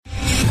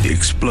The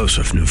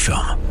explosive new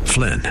film,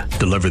 Flynn,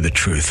 deliver the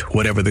truth,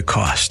 whatever the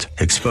cost,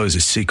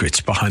 exposes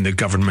secrets behind the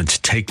government's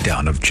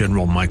takedown of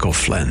General Michael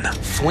Flynn.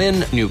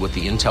 Flynn knew what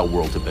the intel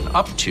world had been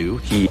up to.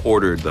 He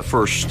ordered the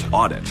first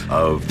audit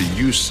of the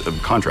use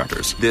of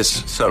contractors.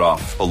 This set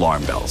off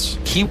alarm bells.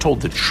 He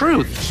told the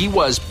truth. He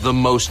was the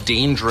most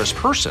dangerous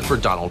person for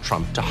Donald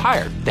Trump to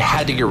hire. They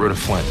had to get rid of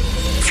Flynn.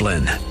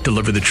 Flynn,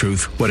 deliver the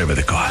truth, whatever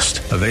the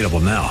cost. Available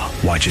now.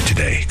 Watch it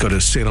today. Go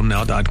to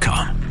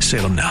salemnow.com.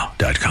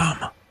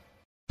 salemnow.com.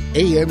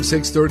 AM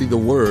 630 The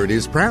Word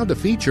is proud to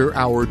feature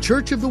our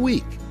Church of the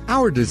Week.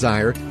 Our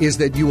desire is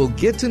that you will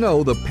get to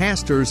know the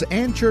pastors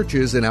and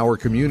churches in our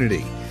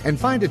community and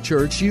find a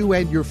church you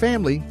and your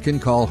family can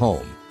call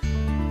home.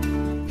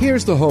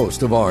 Here's the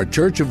host of our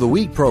Church of the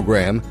Week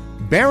program,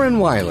 Barron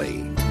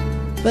Wiley.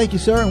 Thank you,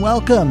 sir, and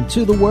welcome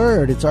to The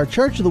Word. It's our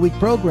Church of the Week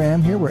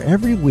program here where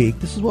every week,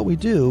 this is what we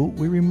do,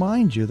 we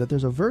remind you that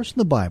there's a verse in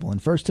the Bible in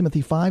 1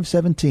 Timothy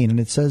 5:17, and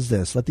it says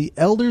this, "Let the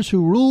elders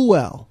who rule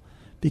well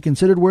be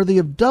considered worthy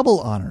of double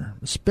honor,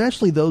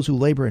 especially those who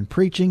labor in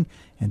preaching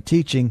and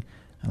teaching."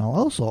 And I'll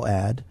also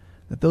add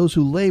that those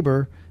who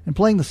labor in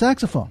playing the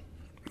saxophone.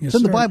 Yes, it's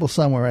in the sir. Bible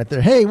somewhere right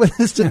there. Hey, with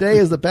us today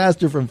is the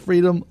pastor from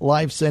Freedom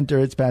Life Center.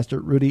 It's Pastor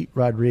Rudy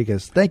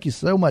Rodriguez. Thank you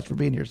so much for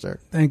being here, sir.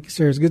 Thank you,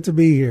 sir. It's good to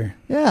be here.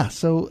 Yeah,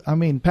 so, I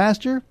mean,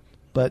 pastor,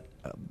 but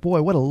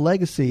boy, what a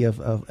legacy of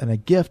and a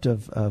gift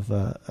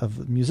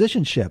of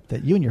musicianship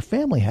that you and your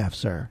family have,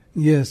 sir.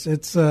 Yes,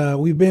 it's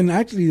we've been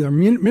actually our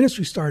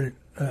ministry started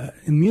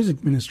in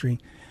music ministry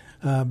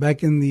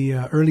back in the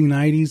early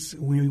 90s.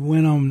 We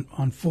went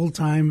on full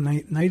time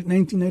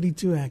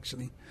 1992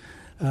 actually.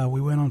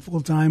 We went on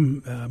full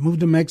time,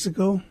 moved to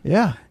Mexico.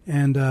 Yeah,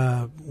 and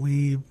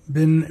we've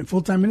been in full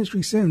time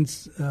ministry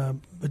since.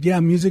 But yeah,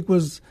 music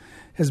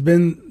has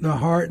been the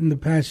heart and the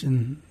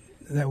passion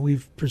that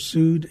we've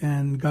pursued,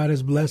 and God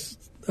has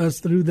blessed us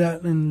through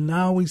that. And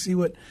now we see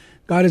what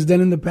God has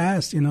done in the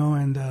past, you know,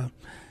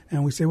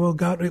 and we say, well,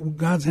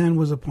 God's hand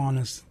was upon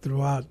us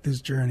throughout this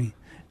journey,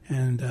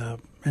 and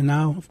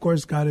now, of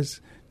course, God is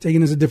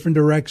taking us a different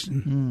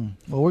direction.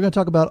 Well, we're going to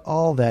talk about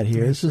all that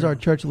here. Yes, this is sir. our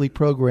Church Elite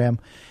program,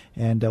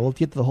 and we'll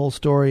get to the whole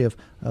story of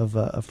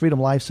Freedom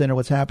Life Center,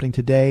 what's happening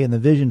today, and the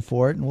vision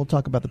for it, and we'll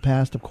talk about the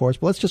past, of course.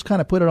 But let's just kind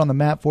of put it on the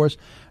map for us.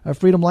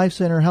 Freedom Life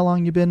Center, how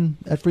long you been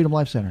at Freedom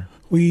Life Center?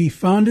 We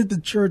founded the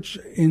church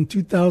in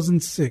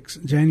 2006,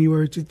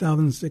 January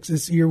 2006.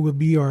 This year will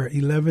be our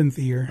 11th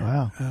year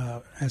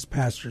as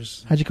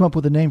pastors. How'd you come up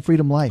with the name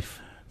Freedom Life?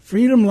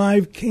 Freedom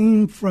Life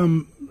came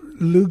from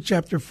Luke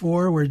chapter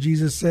 4, where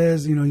Jesus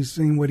says, you know, he's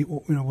saying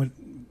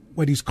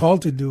what he's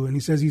called to do, and he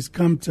says he's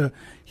come to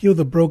heal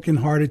the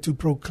brokenhearted, to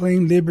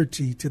proclaim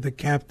liberty to the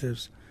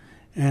captives,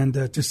 and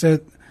to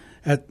set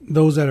at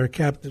those that are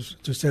captives,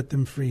 to set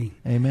them free.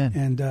 Amen.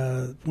 And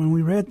when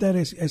we read that,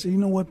 I said, you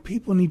know what?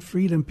 People need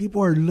freedom.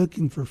 People are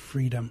looking for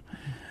freedom.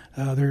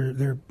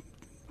 They're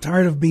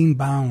tired of being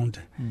bound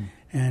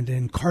and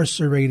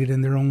incarcerated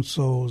in their own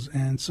souls,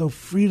 and so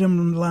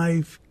Freedom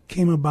Life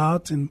came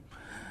about, and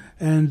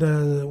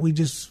we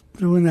just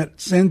threw in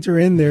that center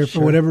in there for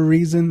whatever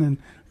reason, and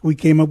we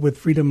came up with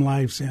Freedom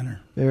Life Center.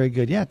 Very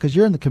good. Yeah, because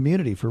you're in the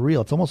community for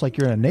real. It's almost like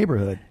you're in a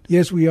neighborhood.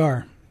 Yes, we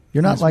are.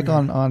 You're not like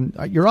on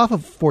you're off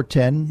of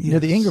 410 near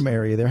the Ingram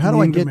area there. How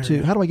do I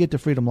get to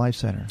Freedom Life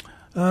Center?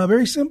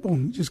 Very simple.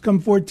 Just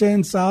come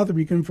 410 south, or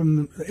you come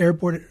from the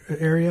airport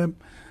area,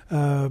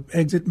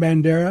 exit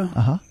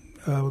Bandera.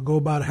 We'll go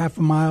about half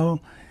a mile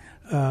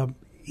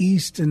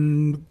east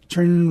and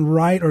turn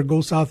right or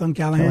go south on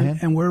Callahan.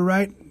 And we're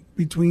right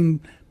between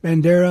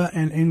Bandera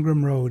and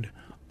Ingram Road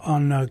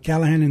on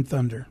Callahan and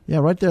Thunder. Yeah,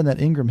 right there in that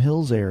Ingram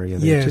Hills area.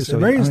 There yes, too. So, a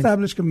very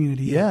established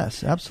community.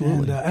 Yes,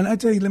 absolutely. And I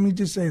tell you, let me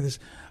just say this.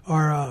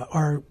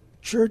 Our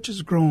church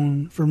has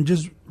grown from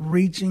just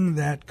reaching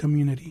that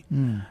community.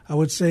 I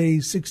would say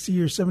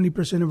 60 or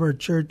 70% of our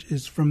church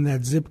is from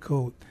that zip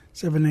code,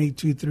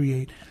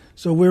 78238.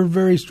 So we're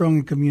very strong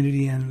in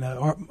community, and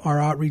our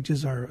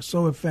outreaches are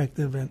so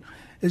effective. And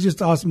it's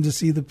just awesome to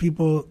see the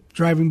people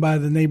driving by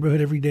the neighborhood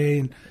every day,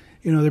 and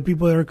you know, there are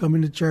people that are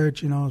coming to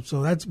church, you know,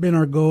 so that's been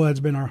our goal, that's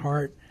been our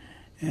heart.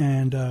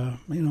 And,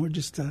 you know,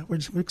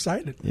 we're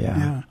excited.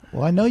 Yeah.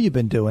 Well, I know you've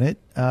been doing it.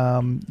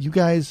 You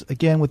guys,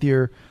 again, with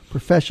your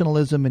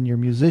professionalism and your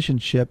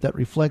musicianship, that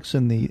reflects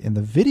in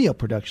the video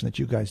production that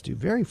you guys do.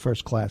 Very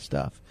first class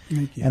stuff.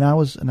 Thank you. And I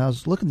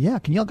was looking. Yeah,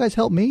 can y'all guys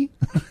help me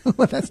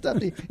with that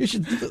stuff? You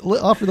should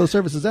offer those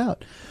services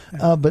out.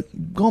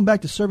 But going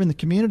back to serving the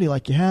community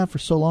like you have for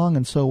so long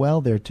and so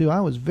well there too, I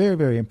was very,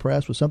 very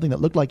impressed with something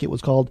that looked like it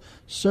was called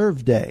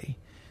Serve Day.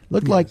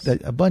 Looked like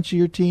that a bunch of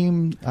your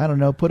team, I don't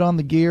know, put on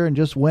the gear and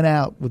just went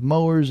out with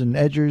mowers and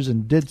edgers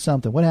and did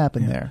something. What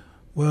happened there?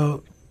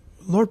 Well,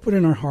 Lord put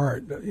in our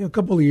heart a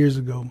couple of years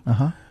ago.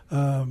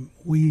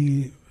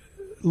 We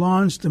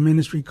launched a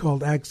ministry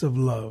called Acts of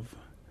Love.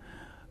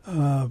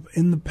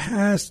 In the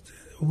past,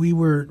 we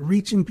were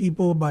reaching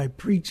people by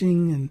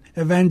preaching and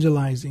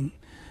evangelizing,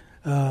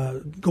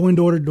 going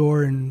door to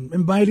door and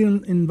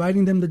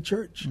inviting them to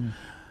church.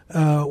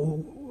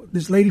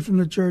 This lady from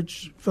the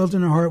church felt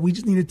in her heart we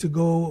just needed to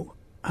go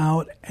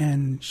out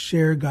and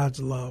share God's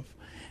love.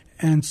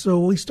 And so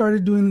we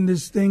started doing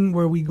this thing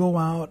where we go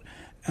out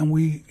and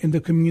we, in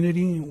the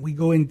community, we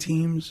go in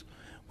teams.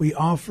 We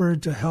offer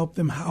to help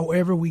them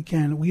however we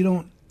can. We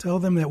don't tell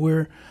them that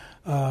we're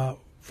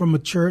from a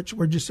church.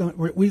 We tell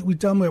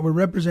them that we're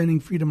representing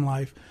Freedom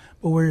Life,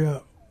 but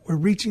we're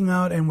reaching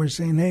out and we're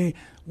saying, hey,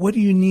 what do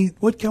you need?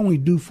 What can we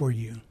do for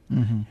you?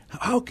 Mm-hmm.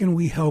 How can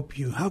we help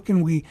you? How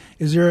can we?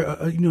 Is there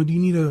do you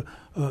need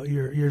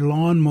your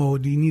lawn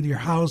mowed? Do you need your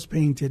house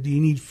painted? Do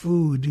you need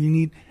food? Do you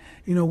need?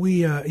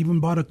 We even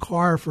bought a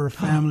car for a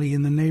family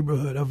in the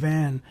neighborhood, a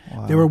van.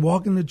 Wow. They were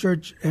walking to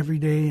church every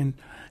day,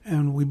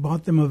 and we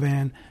bought them a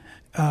van.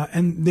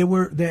 And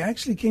they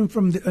actually came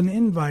from an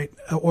invite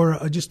or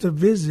just a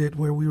visit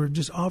where we were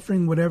just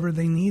offering whatever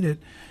they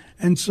needed.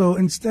 And so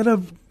instead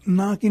of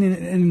knocking and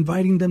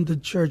inviting them to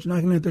church,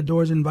 knocking at their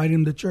doors,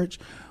 inviting them to church,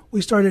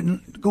 we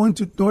started going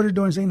to door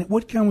and saying,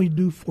 what can we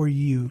do for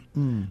you?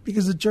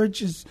 Because the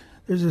church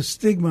there's a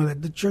stigma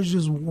that the church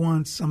just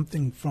wants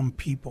something from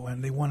people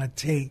and they want to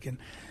take. And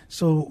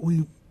so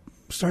we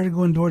started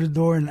going door to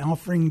door and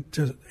offering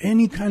to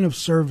any kind of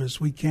service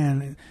we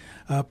can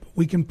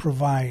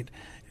provide.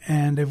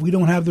 And if we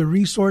don't have the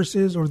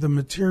resources or the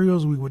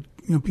materials,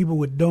 people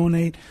would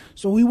donate.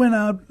 So we went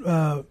out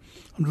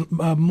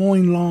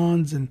mowing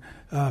lawns and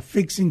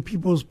fixing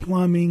people's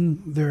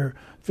plumbing. They're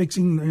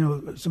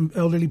fixing, some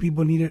elderly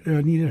people needed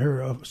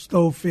her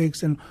stove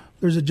fixed, and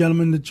there's a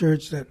gentleman in the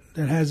church that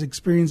has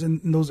experience in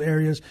those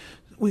areas.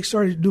 We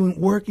started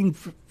working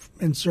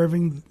and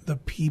serving the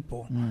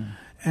people,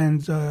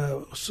 and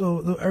so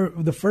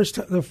the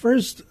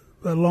first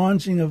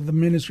launching of the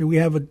ministry, we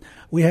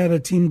had a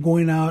team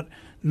going out,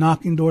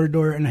 knocking door to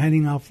door and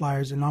handing out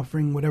flyers and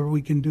offering whatever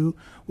we can do.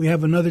 We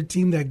have another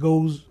team that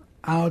goes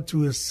out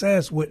to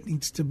assess what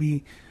needs to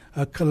be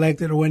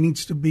collected or what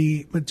needs to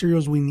be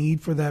materials we need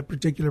for that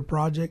particular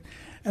project.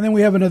 And then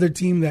we have another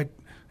team that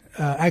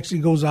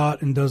actually goes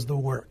out and does the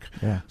work.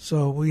 Yeah.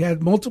 So we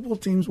had multiple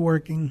teams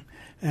working.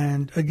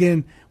 And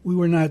again, we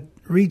were not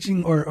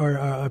reaching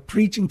or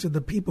preaching to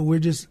the people. We're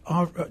just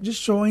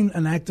showing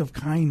an act of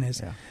kindness.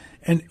 Yeah.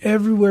 And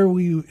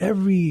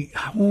every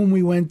home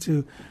we went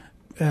to,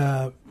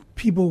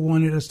 people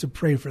wanted us to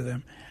pray for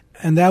them.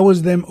 And that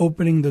was them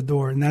opening the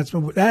door, and that's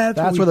where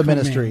the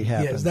ministry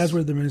happens. Yes, that's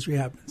where the ministry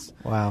happens.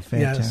 Wow,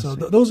 fantastic! Yeah, so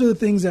those are the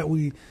things that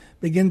we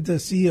begin to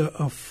see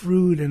a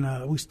fruit,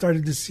 and we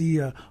started to see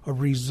a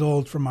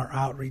result from our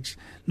outreach.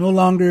 No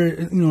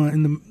longer,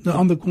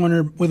 on the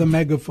corner with a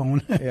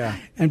megaphone,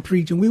 and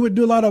preaching. We would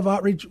do a lot of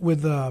outreach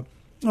with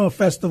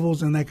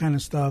festivals and that kind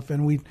of stuff,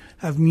 and we'd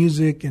have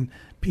music and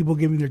people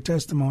giving their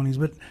testimonies,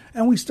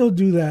 and we still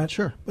do that.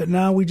 Sure. But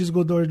now we just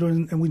go door to door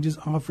and we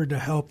just offer to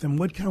help them.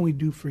 What can we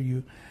do for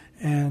you?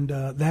 And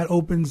that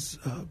opens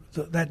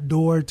that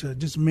door to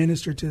just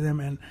minister to them,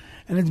 and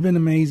it's been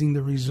amazing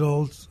the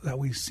results that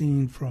we've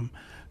seen from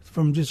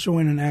just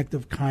showing an act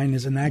of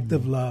kindness, an act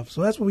of love. So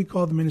that's what we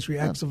call the ministry,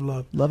 acts of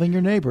love. Loving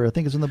your neighbor, I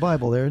think it's in the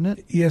Bible there, isn't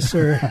it? Yes,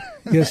 sir.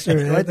 Yes,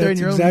 sir. Right there in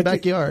your own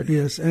backyard.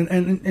 Yes,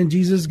 and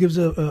Jesus gives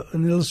an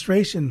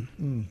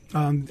illustration.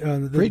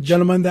 The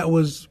gentleman that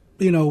was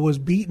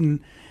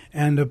beaten,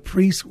 and a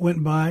priest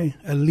went by,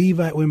 a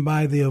Levite went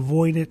by, they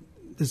avoided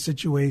the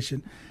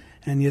situation.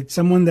 And yet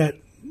someone that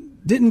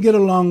didn't get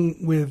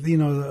along with,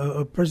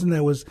 a person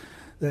that was,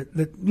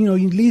 that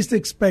you least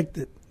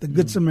expected, the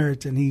Good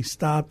Samaritan, he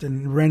stopped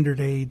and rendered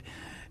aid.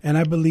 And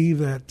I believe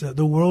that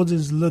the world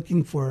is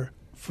looking for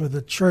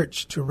the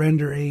church to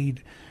render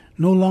aid,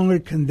 no longer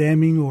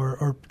condemning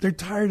or they're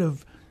tired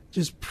of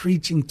just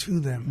preaching to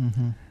them.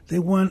 Mm-hmm. They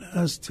want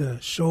us to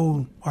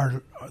show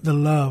the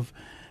love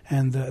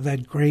and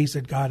that grace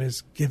that God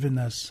has given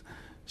us.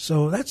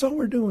 So that's all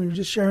we're doing. We're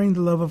just sharing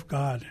the love of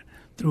God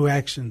through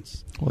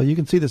actions. Well, you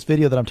can see this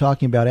video that I'm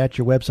talking about at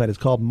your website. It's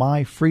called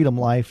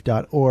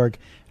myfreedomlife.org.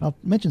 And I'll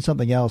mention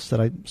something else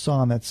that I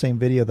saw in that same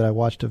video that I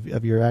watched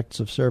of your acts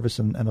of service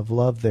and of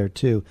love there,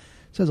 too.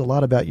 It says a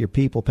lot about your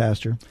people,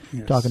 Pastor.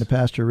 Yes. Talking to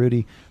Pastor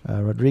Rudy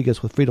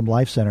Rodriguez with Freedom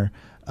Life Center,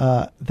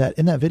 that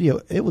in that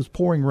video, it was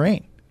pouring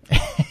rain.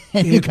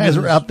 And you guys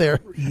were out there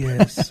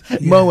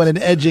mowing and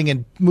edging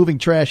and moving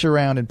trash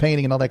around and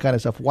painting and all that kind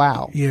of stuff.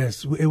 Wow.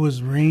 Yes, it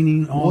was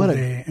raining all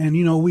day. And,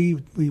 we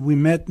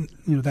met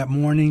that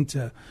morning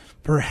to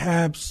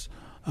perhaps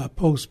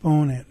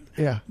postpone it.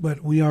 Yeah.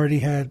 But we already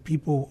had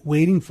people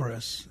waiting for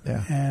us.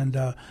 Yeah. And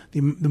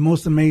the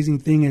most amazing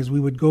thing is we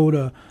would go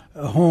to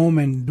a home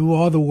and do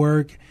all the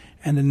work,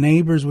 and the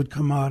neighbors would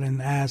come out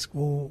and ask,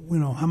 well,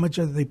 how much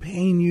are they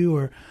paying you,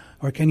 or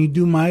can you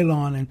do my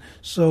lawn? And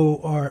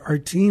so our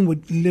team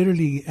would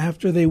literally,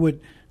 after they would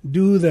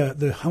do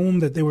the home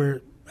that they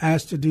were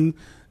asked to do,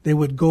 they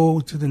would go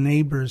to the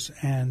neighbors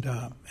and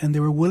they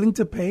were willing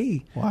to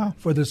pay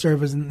for the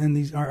service. And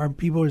these our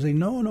people would say,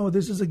 no,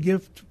 this is a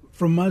gift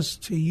from us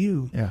to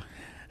you. Yeah.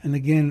 And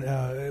again,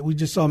 we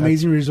just saw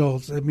amazing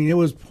results. I mean, it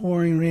was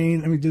pouring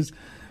rain. I mean, just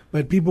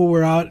but people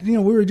were out. We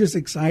were just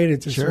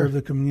excited to Sure. serve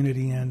the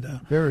community, and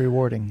Very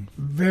rewarding.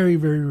 very,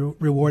 very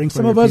rewarding. For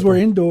Some your of us people. were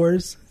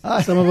indoors.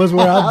 Some of us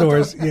were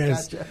outdoors.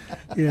 Yes, Gotcha.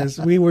 yes.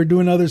 We were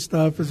doing other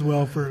stuff as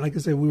well. For like I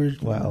said, we were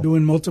Wow.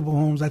 doing multiple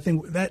homes. I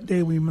think that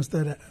day we must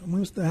have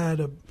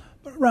had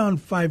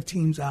around 5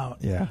 teams out.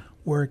 Yeah.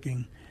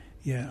 Working.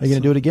 Yeah. Are you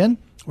going to do it again?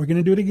 We're going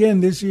to do it again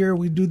this year.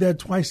 We do that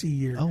twice a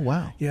year. Oh,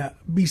 wow. Yeah.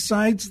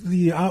 Besides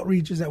the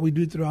outreaches that we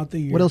do throughout the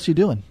year. What else are you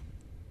doing?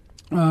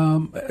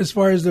 As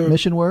far as the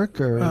Mission work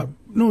or?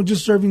 no,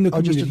 just serving the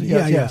Oh, just-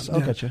 community. yes. Oh,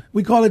 gotcha.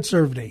 We call it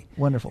Serve Day.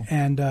 Wonderful.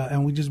 And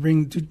we just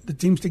bring the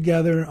teams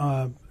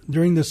together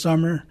during the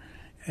summer,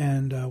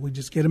 and we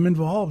just get them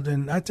involved.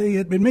 And I tell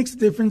you, it makes a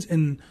difference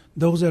in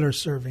those that are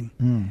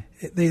serving.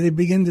 They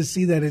begin to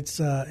see that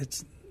it's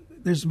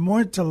there's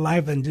more to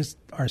life than just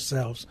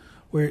ourselves.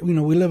 Where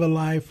we live a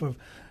life of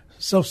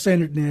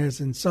self-centeredness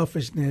and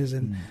selfishness,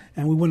 and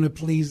we want to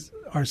please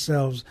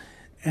ourselves.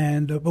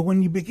 And but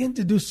when you begin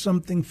to do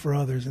something for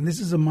others, and this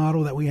is a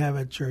model that we have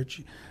at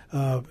church,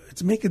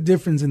 to make a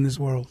difference in this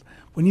world.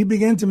 When you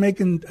begin to make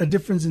a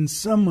difference in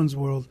someone's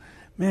world,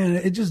 man,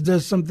 it just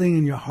does something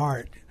in your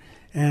heart,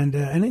 and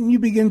then you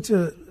begin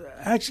to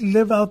actually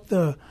live out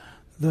the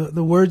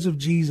words of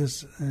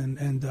Jesus,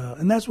 and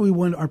that's what we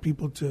want our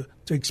people to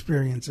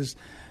experience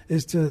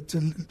is to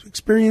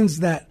experience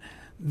that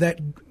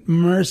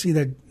mercy,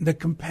 that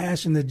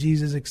compassion that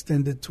Jesus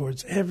extended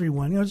towards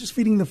everyone. Just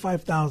feeding the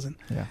 5,000.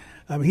 Yeah.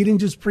 He didn't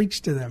just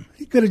preach to them.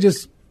 He could have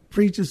just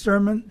preached a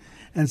sermon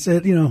and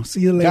said, see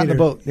you later. Got in the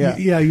boat. Yeah.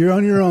 Yeah, you're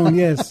on your own.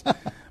 Yes.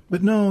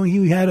 But no,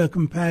 he had a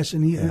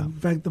compassion. In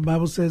fact, the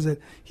Bible says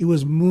that he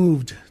was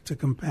moved to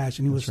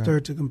compassion. He was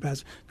stirred to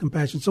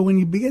compassion. So when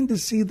you begin to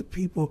see the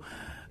people,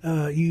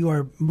 you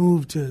are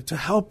moved to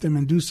help them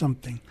and do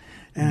something.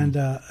 And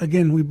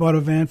again, we bought a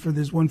van for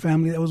this one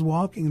family that was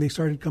walking. They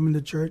started coming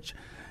to church,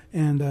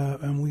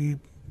 and we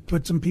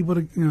put some people,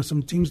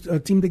 a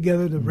team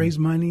together to raise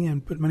money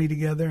and put money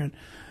together,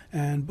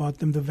 and bought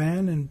them the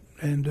van.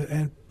 And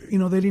they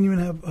didn't even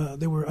have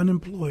they were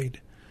unemployed.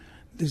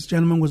 This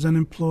gentleman was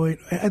unemployed.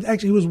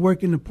 Actually, he was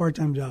working a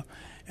part-time job,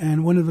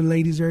 and one of the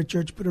ladies there at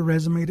church put a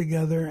resume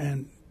together,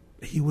 and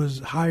he was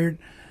hired,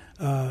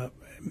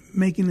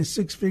 making a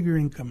 6-figure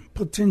income,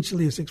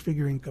 potentially a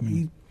 6-figure income.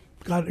 He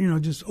got,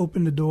 just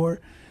opened the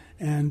door,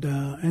 and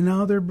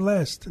now they're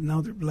blessed.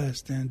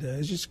 And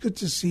it's just good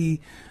to see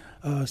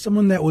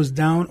someone that was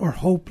down or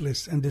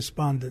hopeless and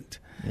despondent,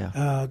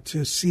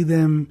 to see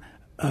them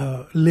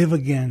live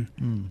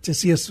again, to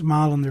see a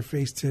smile on their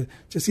face, to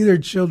see their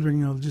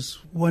children,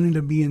 just wanting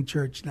to be in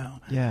church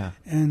now. Yeah.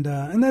 And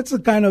that's a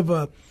kind of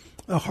a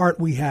heart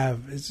we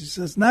have.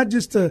 It's not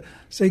just to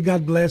say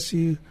God bless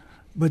you,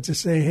 but to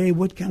say, hey,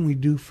 what can we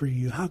do for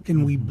you? How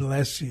can we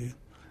bless you?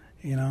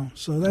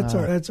 So that's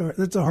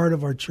the heart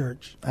of our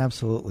church.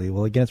 Absolutely.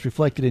 Well, again, it's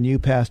reflected in you,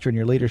 Pastor, and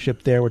your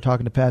leadership there. We're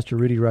talking to Pastor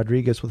Rudy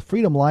Rodriguez with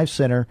Freedom Life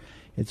Center.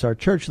 It's our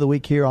Church of the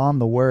Week here on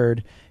The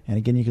Word. And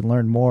again, you can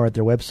learn more at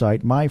their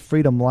website,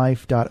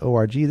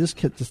 myfreedomlife.org. This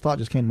thought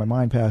just came to my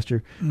mind,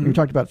 Pastor. When you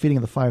talked about feeding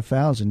of the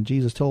 5,000,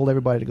 Jesus told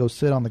everybody to go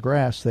sit on the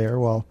grass there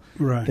while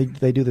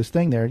they do this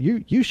thing there.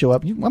 You show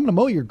up, I'm going to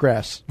mow your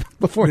grass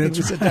before you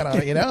sit down on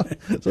it,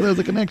 So there's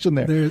a connection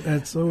there.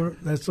 That's so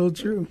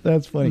true.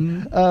 That's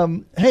funny.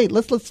 Hey,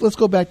 let's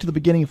go back to the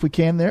beginning if we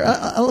can there.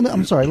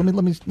 I'm sorry.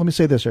 Let me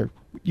say this, sir.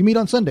 You meet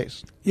on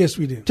Sundays. Yes,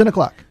 we do. 10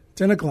 o'clock.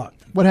 10 o'clock.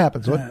 What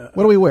happens? What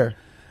do we wear?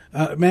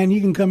 Man,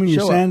 you can come in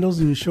your Show up. sandals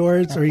and your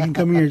shorts, or you can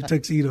come in your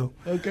tuxedo.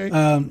 Okay.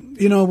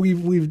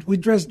 We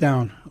dress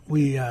down.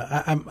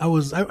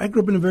 I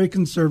grew up in a very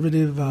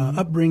conservative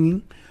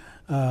upbringing,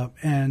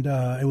 and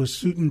it was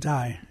suit and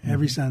tie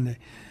every Sunday.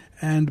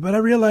 But I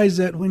realized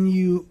that when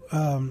you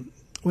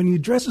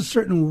dress a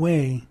certain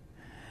way,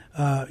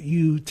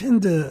 you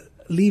tend to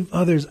leave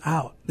others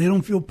out. They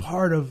don't feel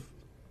part of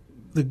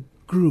the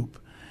group.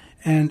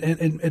 And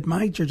at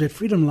my church, at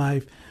Freedom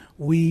Life,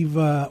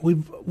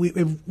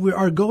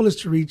 our goal is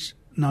to reach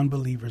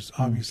non-believers.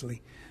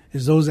 Obviously,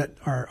 is those that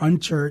are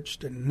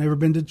unchurched and never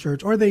been to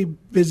church, or they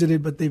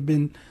visited but they've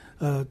been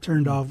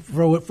turned off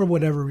for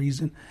whatever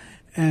reason.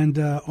 And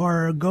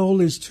our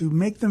goal is to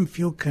make them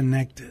feel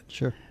connected.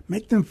 Sure,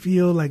 make them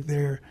feel like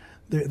they're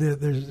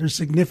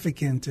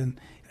significant, and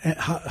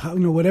how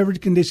whatever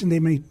condition they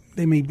may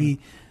be,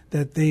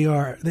 that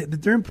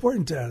they're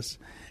important to us.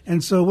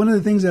 And so one of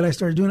the things that I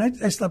started doing,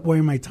 I stopped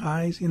wearing my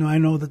ties. I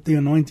know that the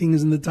anointing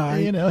is in the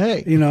tie.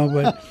 Hey.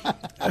 But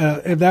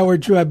if that were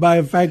true, I'd buy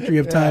a factory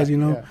of ties,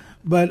 Yeah.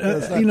 But,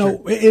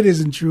 it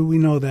isn't true. We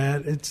know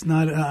that. It's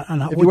not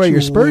on if you wear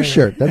your Spurs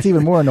shirt, that's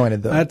even more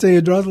anointed, though. I tell you,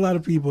 it draws a lot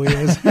of people,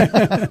 yes.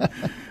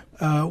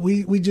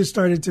 We just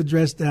started to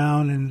dress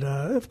down, and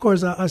of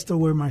course, I still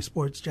wear my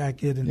sports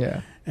jacket,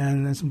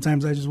 and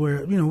sometimes I just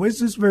wear, it's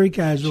just very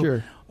casual.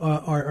 Sure.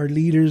 Our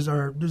leaders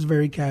are just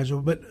very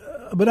casual, but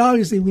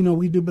obviously,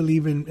 we do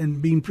believe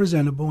in being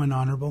presentable and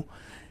honorable,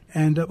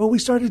 but we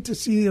started to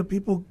see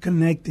people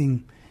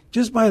connecting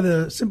just by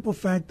the simple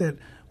fact that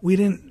we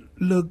didn't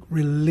look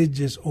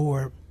religious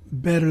or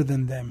better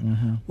than them.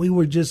 Mm-hmm. We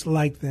were just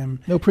like them.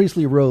 No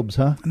priestly robes,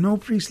 huh? No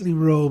priestly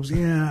robes.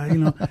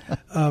 Yeah,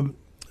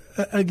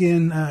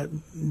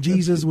 again,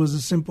 Jesus was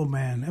a simple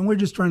man, and we're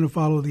just trying to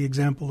follow the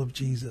example of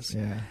Jesus.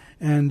 Yeah.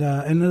 And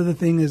another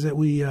thing is that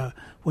we,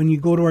 when you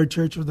go to our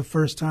church for the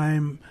first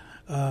time,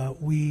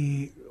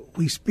 we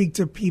speak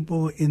to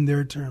people in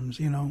their terms.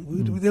 They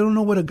don't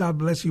know what a God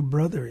bless you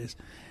brother is.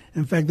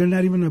 In fact, they're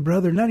not even a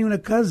brother, not even a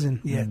cousin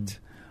yet.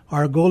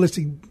 Our goal is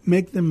to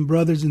make them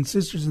brothers and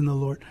sisters in the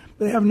Lord,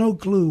 but they have no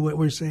clue what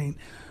we're saying.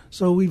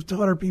 So we've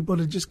taught our people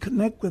to just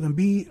connect with them,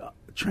 be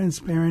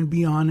transparent,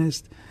 be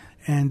honest,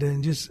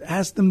 and just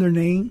ask them their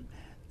name.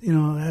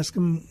 Ask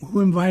them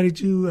who invited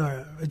you.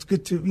 It's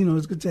good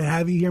to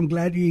have you here. I'm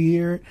glad you're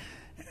here.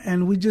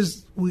 And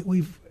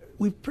we've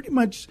pretty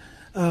much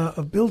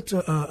built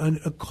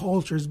a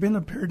culture. It's been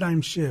a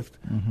paradigm shift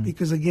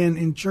because, again,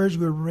 in church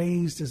we're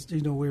raised as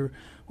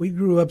we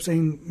grew up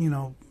saying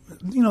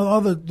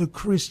all the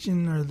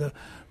Christian or the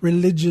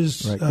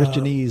religious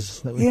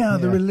Christianese.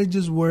 The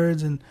religious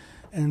words and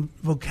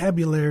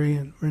vocabulary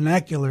and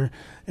vernacular,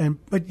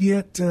 but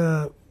yet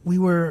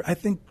I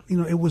think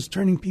it was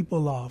turning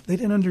people off. They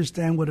didn't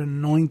understand what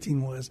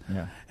anointing was,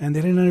 and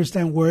they didn't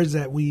understand words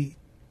that we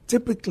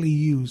typically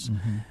use.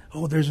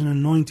 Oh, there's an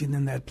anointing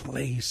in that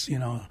place,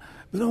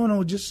 But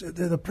no, just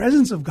the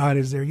presence of God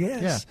is there.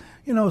 Yes,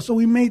 So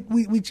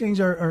we changed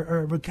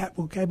our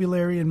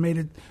vocabulary and made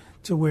it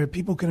to where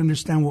people can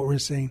understand what we're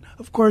saying.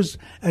 Of course,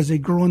 as they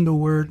grow in the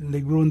Word and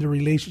they grow in the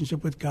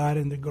relationship with God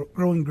and they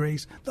grow in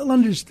grace, they'll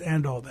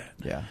understand all that.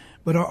 Yeah.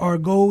 But our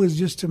goal is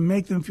just to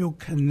make them feel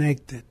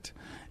connected.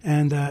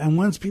 And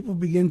once people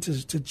begin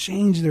to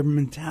change their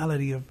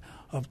mentality of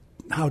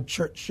how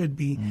church should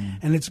be,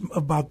 and it's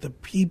about the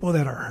people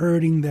that are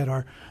hurting, that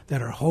are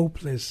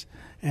hopeless,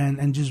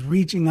 and just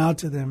reaching out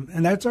to them.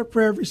 And that's our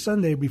prayer every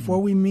Sunday. Before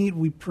we meet,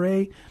 we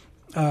pray.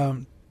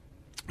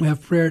 We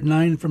have prayer at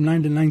 9 from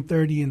 9 to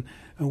 9:30, and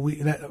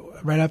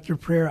right after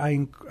prayer,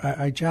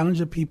 I challenge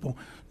the people: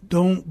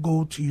 don't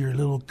go to your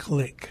little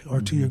clique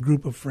or to your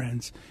group of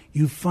friends.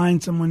 You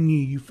find someone new.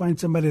 You find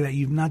somebody that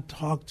you've not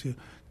talked to.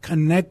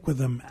 Connect with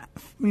them.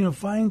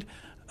 Find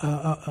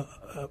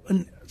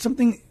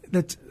something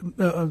that's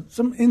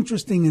some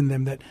interesting in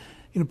them that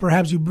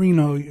perhaps you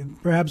bring.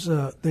 Perhaps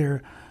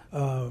their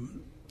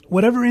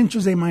whatever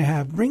interest they might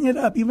have. Bring it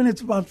up, even if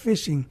it's about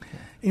fishing.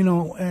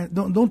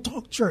 Don't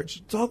talk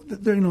church. Talk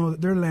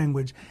their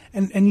language,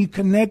 and you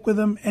connect with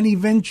them, and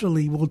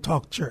eventually we'll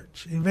talk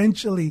church.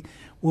 Eventually,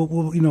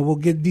 we'll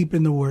get deep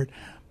in the Word.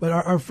 But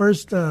our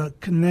first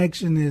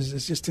connection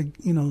is just to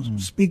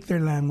speak their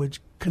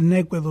language,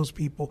 connect with those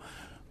people,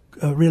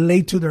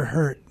 relate to their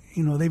hurt.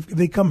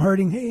 They come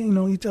hurting. Hey,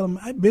 you tell them,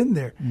 I've been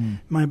there.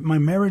 My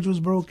marriage was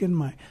broken.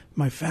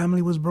 My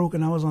family was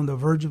broken. I was on the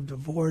verge of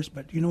divorce.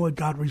 But you know what?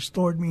 God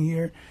restored me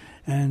here,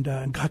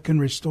 and God can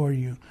restore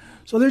you.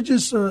 So they're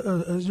just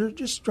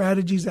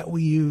strategies that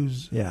we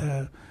use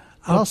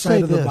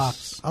outside of the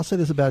box. I'll say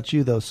this about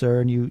you, though, sir,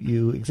 and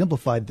you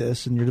exemplified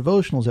this in your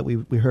devotionals that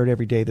we heard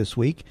every day this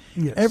week.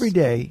 Yes. Every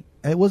day.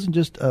 It wasn't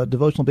just a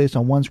devotional based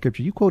on one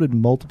scripture. You quoted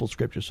multiple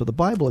scriptures. So the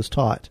Bible is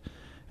taught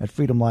at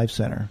Freedom Life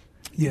Center.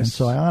 Yes. And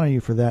so I honor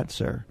you for that,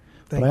 sir.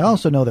 Thank but I you.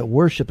 also know that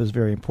worship is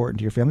very important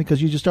to your family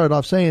because you just started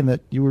off saying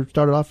that you were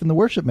started off in the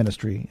worship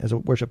ministry as a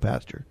worship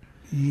pastor.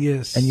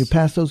 Yes. And you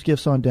pass those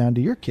gifts on down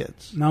to your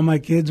kids. Now my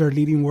kids are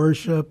leading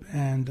worship,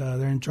 and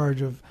they're in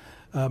charge of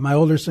my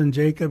older son,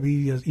 Jacob.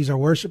 He's our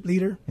worship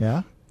leader.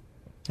 Yeah?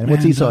 And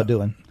what's Esau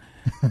doing?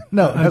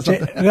 No.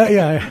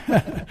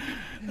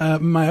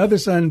 My other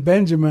son,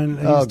 Benjamin,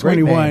 he's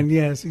 21.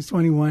 Yes, he's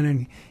 21,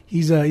 and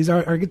he's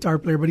our guitar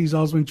player, but he's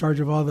also in charge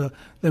of all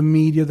the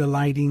media, the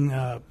lighting.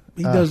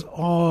 He does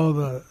all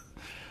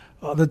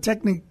the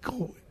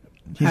technical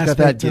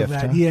aspect of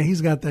that. Huh? Yeah,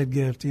 he's got that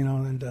gift,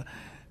 And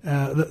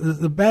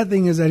the bad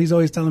thing is that he's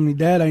always telling me,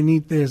 Dad, I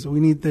need this,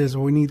 we need this, or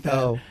we need that.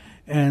 Oh.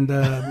 And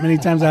many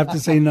times I have to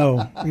say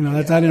no.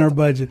 That's not in our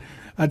budget.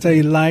 I tell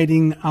you,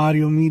 lighting,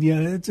 audio, media,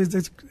 it's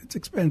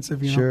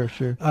expensive. Sure.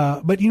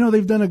 But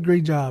they've done a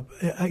great job.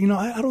 I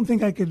don't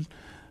think I could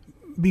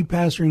be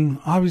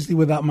pastoring obviously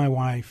without my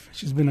wife.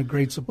 She's been a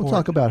great support. We'll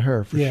talk about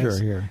her for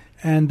sure here.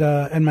 And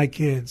my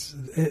kids.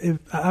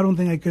 I don't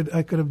think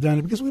I could have done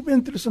it because we've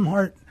been through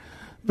some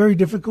very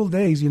difficult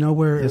days.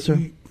 Where yes,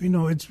 sir.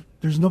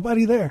 There's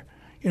nobody there.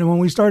 When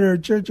we started our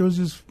church, it was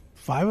just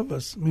 5 of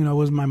us. It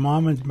was my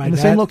mom and my dad. In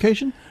the same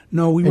location?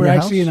 No, we were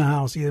actually in a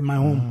house, in my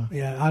home.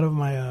 Uh-huh. Out of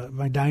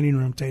my dining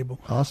room table.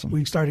 Awesome.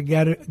 We started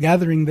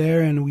gathering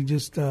there, and we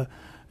just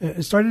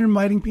started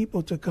inviting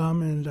people to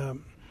come,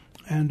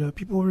 and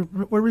people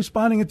were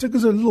responding. It took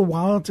us a little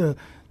while to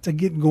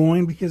get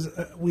going because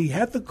we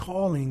had the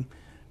calling,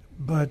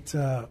 but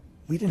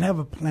we didn't have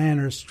a plan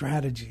or a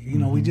strategy.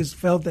 We just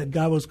felt that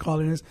God was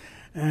calling us,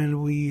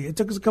 and it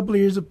took us a couple of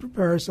years to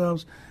prepare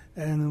ourselves.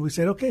 And we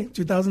said, okay,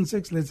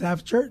 2006, let's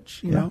have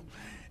church, you know.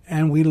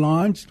 And we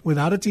launched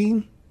without a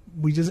team.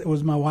 It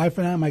was my wife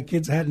and I. My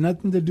kids had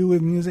nothing to do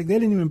with music. They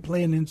didn't even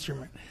play an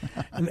instrument.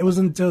 And it was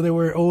until they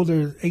were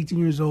older, 18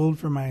 years old,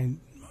 for my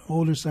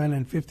older son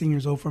and 15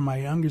 years old for my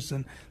younger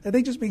son, that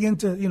they just began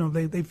to,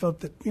 they felt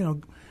that,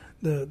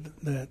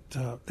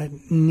 that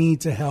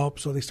need to help.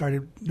 So they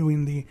started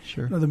doing the,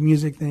 the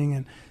music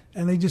thing,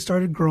 and they just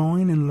started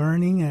growing and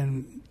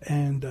learning,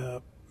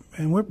 and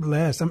we're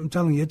blessed. I'm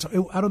telling you,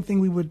 I don't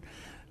think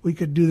we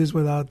could do this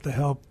without the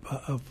help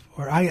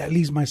or I, at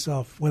least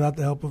myself, without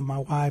the help of my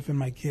wife and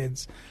my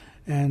kids.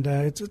 And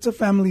it's a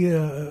family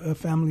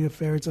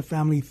affair. It's a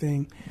family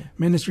thing.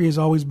 Ministry has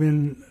always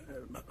been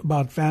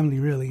about family,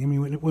 really. I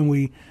mean, when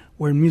we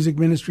were in music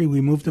ministry, we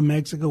moved to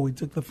Mexico. We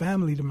took the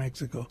family to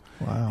Mexico.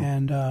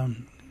 Wow.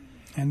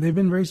 And they've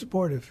been very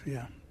supportive.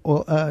 Yeah.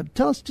 Well,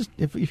 tell us just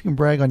if you can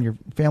brag on your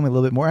family a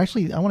little bit more.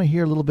 Actually, I want to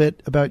hear a little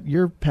bit about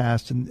your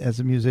past as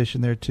a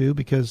musician there too,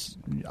 because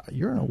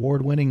you're an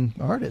award-winning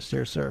artist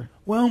there, sir.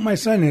 Well, my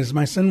son,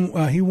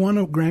 he won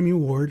a Grammy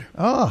Award.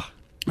 Oh.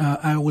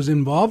 I was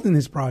involved in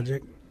his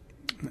project.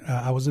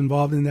 I was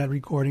involved in that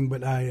recording,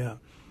 but I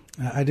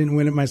didn't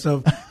win it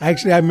myself.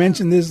 Actually, I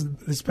mentioned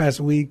this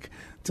past week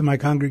to my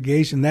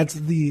congregation. That's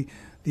the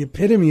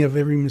epitome of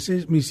every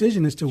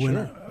musician is to win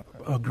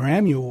a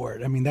Grammy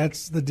Award. I mean,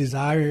 that's the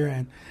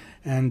desire,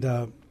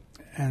 and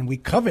we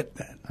covet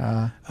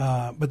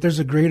that. But there's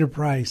a greater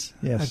price.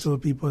 Yes. I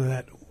told people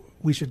that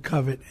we should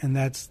covet, and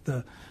that's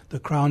the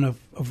crown of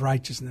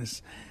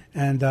righteousness.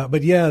 And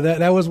but yeah,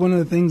 that was one of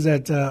the things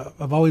that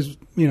I've always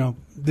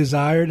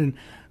desired.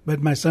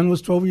 But my son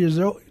was 12 years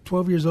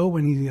old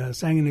when he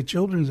sang in a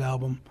children's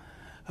album,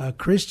 a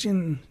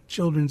Christian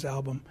children's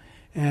album,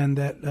 and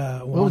that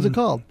what was it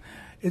called?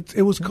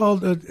 It was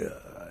called.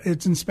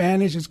 It's in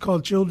Spanish. It's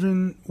called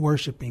Children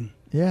Worshiping.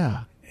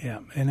 Yeah,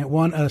 and it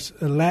won a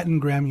Latin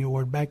Grammy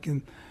Award back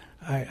in.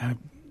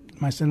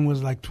 My son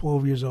was like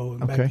 12 years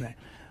old back then.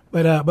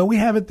 But we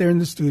have it there in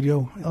the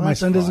studio. My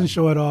son doesn't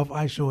show it off.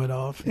 I show it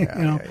off.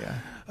 Yeah.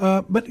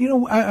 But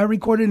I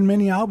recorded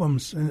many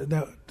albums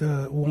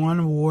that won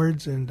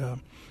awards,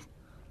 and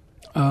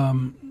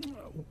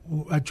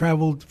I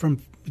traveled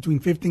from between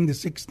 15 to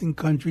 16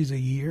 countries a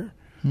year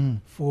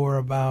for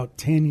about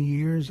 10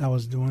 years. I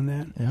was doing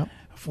that. Yep.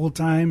 Full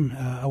time.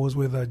 I was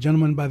with a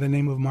gentleman by the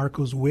name of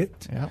Marcos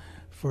Witt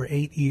for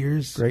 8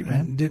 years. Great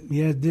man.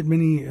 Did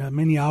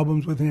many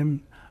albums with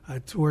him. I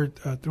toured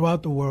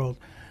throughout the world.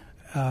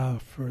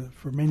 For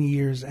many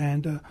years,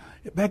 and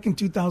back in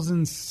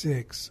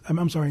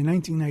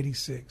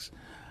 1996,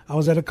 I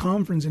was at a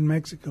conference in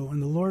Mexico,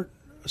 and the Lord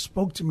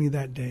spoke to me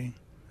that day,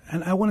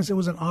 and I want to say it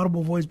was an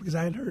audible voice because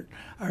I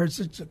heard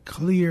such a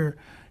clear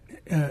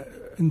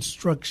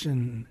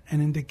instruction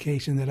and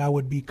indication that I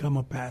would become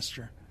a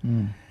pastor.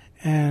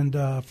 And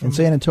in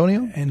San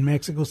Antonio, in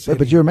Mexico City.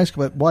 But you're in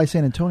Mexico. But why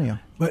San Antonio?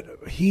 But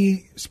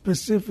he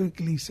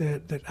specifically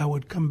said that I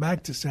would come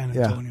back to San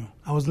Antonio.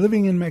 I was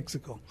living in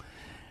Mexico.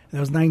 That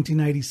was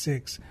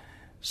 1996.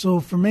 So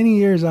for many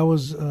years, I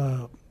was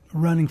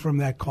running from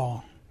that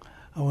call.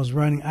 I was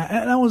running,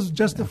 and I was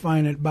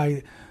justifying it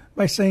by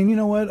saying, you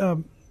know what,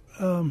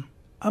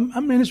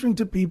 I'm ministering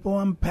to people.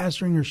 I'm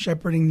pastoring or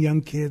shepherding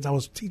young kids. I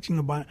was teaching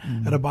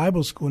at a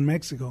Bible school in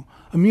Mexico,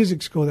 a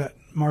music school that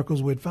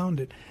Marcos Witt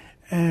founded,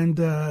 and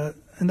that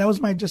was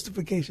my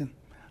justification.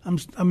 I'm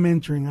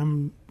mentoring.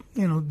 I'm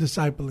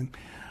discipling.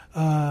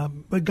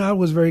 But God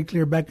was very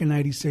clear back in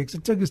 96.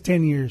 It took us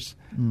 10 years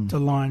to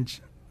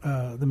launch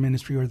the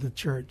ministry or the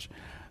church.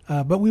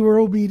 But we were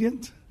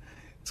obedient.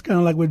 It's kind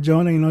of like with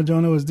Jonah.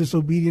 Jonah was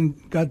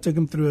disobedient. God took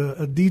him through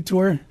a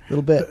detour. A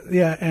little bit.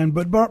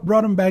 But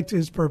brought him back to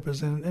his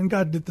purpose. And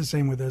God did the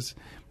same with us.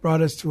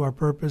 Brought us to our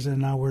purpose, and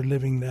now we're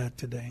living that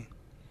today.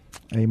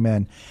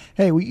 Amen.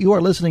 Hey, you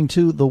are listening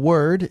to The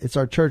Word. It's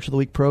our Church of the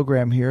Week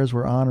program here as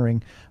we're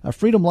honoring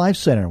Freedom Life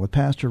Center with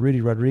Pastor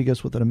Rudy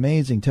Rodriguez with an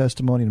amazing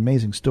testimony, an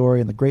amazing story,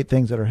 and the great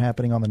things that are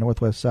happening on the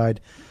Northwest side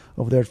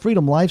over there at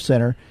Freedom Life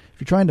Center.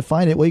 If you're trying to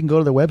find it, well, you can go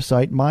to their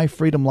website,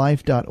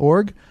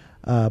 myfreedomlife.org.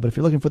 But if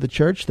you're looking for the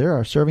church, they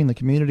are serving the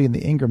community in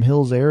the Ingram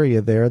Hills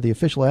area there. The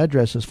official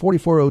address is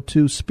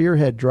 4402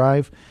 Spearhead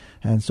Drive.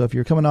 And so if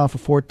you're coming off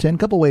of 410, a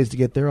couple ways to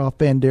get there. Off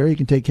Bandera, you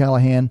can take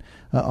Callahan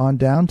on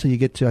down till you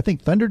get to, I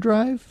think, Thunder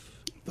Drive.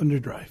 Thunder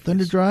Drive.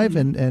 Thunder Drive,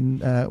 and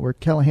where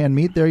Callahan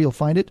meet there, you'll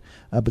find it.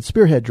 But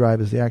Spearhead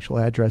Drive is the actual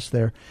address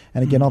there.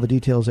 And again, all the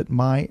details at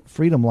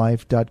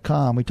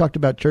myfreedomlife.com. We talked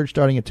about church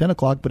starting at 10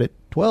 o'clock, but at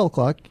 12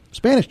 o'clock,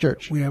 Spanish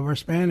church. We have our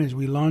Spanish.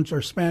 We launched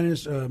our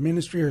Spanish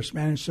ministry, our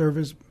Spanish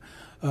service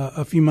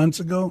a few months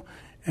ago.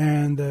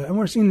 And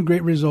we're seeing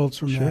great results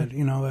from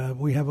that.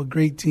 We have a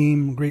great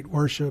team, great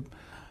worship.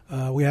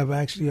 We have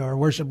actually our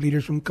worship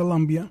leaders from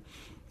Colombia,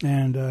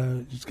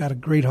 and he's got a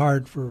great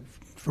heart for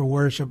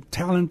worship.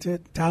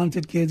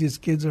 Talented kids. His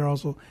kids are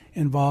also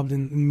involved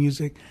in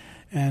music,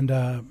 and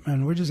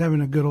we're just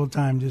having a good old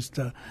time.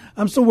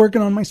 I'm still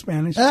working on my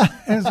Spanish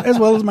as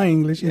well as my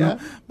English, you know.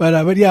 But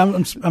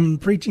I'm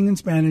preaching in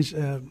Spanish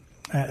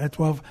at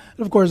 12.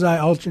 And of course, I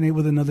alternate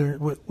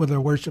with our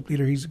worship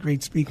leader. He's a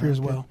great speaker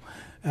as well.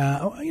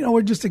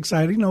 We're just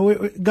excited.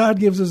 God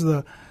gives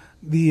us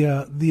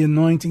the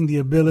anointing, the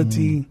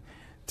ability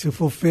to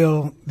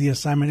fulfill the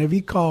assignment. If He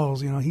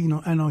calls,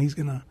 I know He's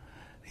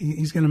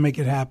He's going to make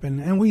it happen,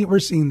 and we're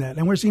seeing that,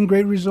 and we're seeing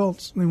great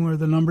results. I mean, where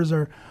the numbers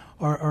are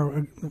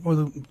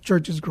the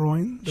church is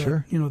growing.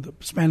 Sure. The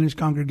Spanish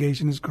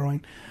congregation is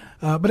growing,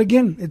 but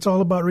again, it's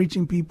all about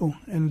reaching people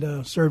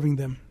and serving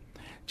them.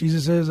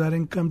 Jesus says, "I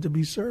didn't come to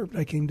be served;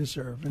 I came to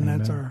serve," and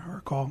that's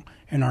our call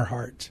and our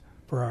heart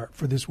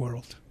for this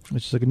world.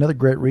 Which is another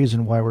great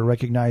reason why we're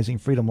recognizing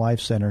Freedom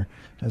Life Center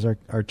as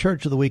our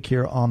Church of the Week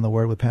here on The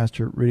Word with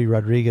Pastor Rudy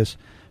Rodriguez.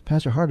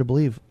 Pastor, hard to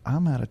believe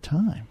I'm out of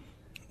time.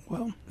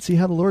 Well, see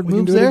how the Lord we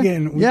moves can do there? It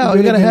again.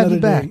 We're going to have you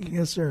back. Day.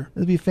 Yes, sir.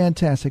 It'll be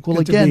fantastic. Well,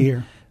 Good again, to be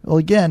here.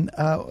 I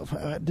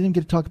didn't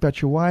get to talk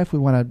about your wife. We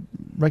want to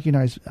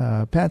recognize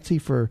Patsy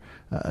for,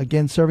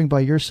 again, serving by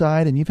your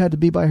side. And you've had to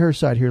be by her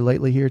side here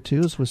lately here,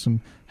 too, with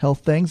some health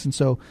things. And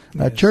so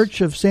Yes.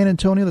 Church of San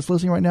Antonio that's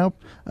listening right now,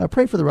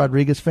 pray for the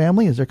Rodriguez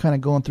family as they're kind of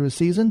going through a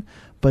season.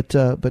 But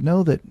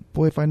know that,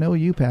 boy, if I know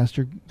you,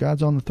 Pastor,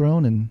 God's on the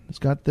throne and has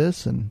got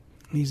this. And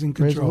He's in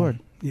praise control. the Lord.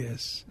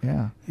 Yes.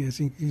 Yeah. Yes,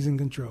 He's in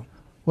control.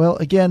 Well,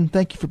 again,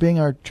 thank you for being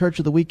our Church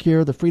of the Week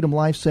here, the Freedom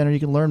Life Center. You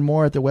can learn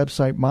more at their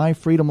website,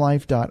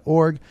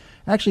 myfreedomlife.org.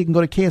 Actually, you can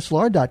go to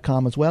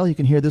KSLR.com as well. You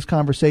can hear this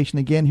conversation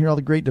again, hear all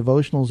the great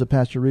devotionals that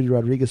Pastor Rudy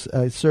Rodriguez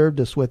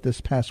served us with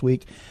this past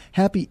week.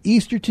 Happy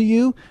Easter to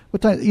you.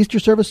 What time? Easter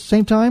service,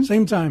 same time?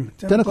 Same time.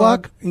 10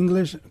 o'clock?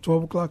 English,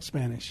 12 o'clock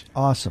Spanish.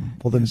 Awesome.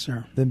 Well, then, Yes,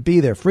 sir. Then be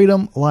there.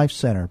 Freedom Life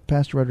Center.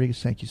 Pastor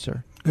Rodriguez, thank you,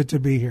 sir. Good to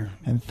be here.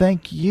 And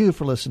thank you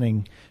for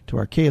listening to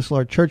our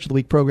KSLR Church of the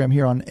Week program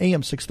here on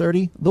AM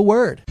 630, The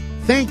Word.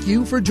 Thank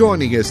you for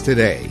joining us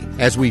today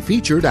as we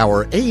featured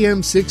our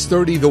AM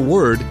 630 The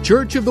Word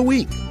Church of the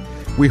Week.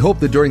 We hope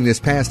that during this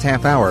past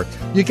half hour,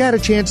 you got a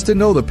chance to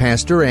know the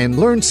pastor and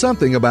learn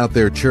something about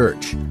their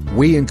church.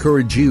 We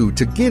encourage you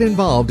to get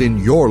involved in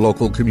your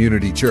local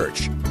community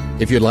church.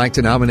 If you'd like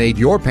to nominate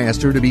your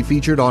pastor to be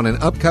featured on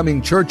an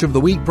upcoming Church of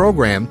the Week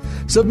program,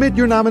 submit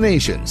your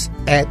nominations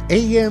at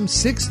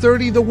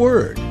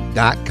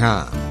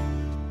am630theword.com.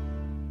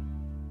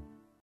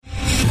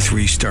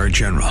 3-star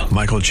General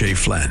Michael J.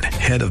 Flynn,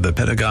 head of the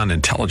Pentagon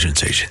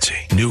Intelligence Agency,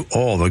 knew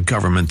all the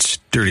government's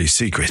dirty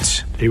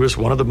secrets. He was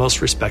one of the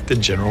most respected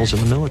generals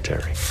in the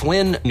military.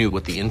 Flynn knew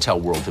what the intel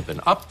world had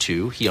been up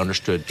to. He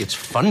understood its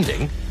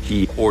funding.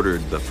 He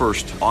ordered the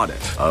first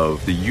audit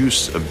of the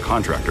use of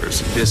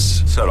contractors.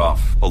 This set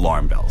off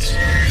alarm bells.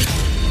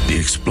 The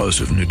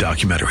explosive new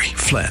documentary,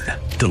 Flynn,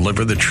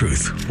 Deliver the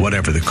Truth,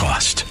 Whatever the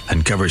Cost,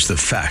 uncovers the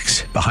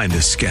facts behind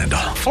this scandal.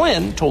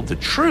 Flynn told the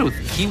truth.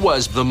 He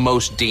was the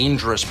most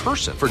dangerous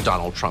person for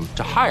Donald Trump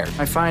to hire.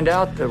 I find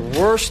out the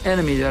worst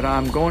enemy that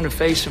I'm going to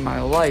face in my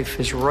life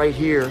is right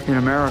here in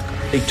America.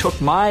 They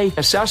took my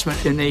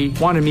assessment and they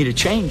wanted me to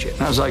change it.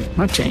 And I was like, I'm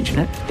not changing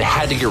it. They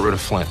had to get rid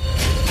of Flynn.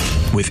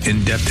 With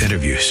in-depth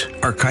interviews,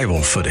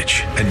 archival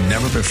footage, and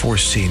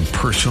never-before-seen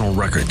personal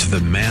records of the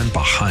man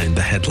behind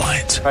the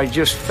headlines. I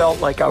just felt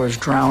like I was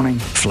drowning.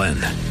 Flynn,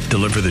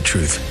 Deliver the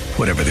Truth,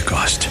 Whatever the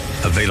Cost.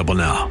 Available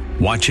now.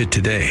 Watch it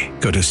today.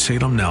 Go to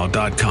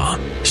salemnow.com.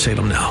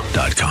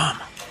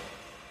 salemnow.com.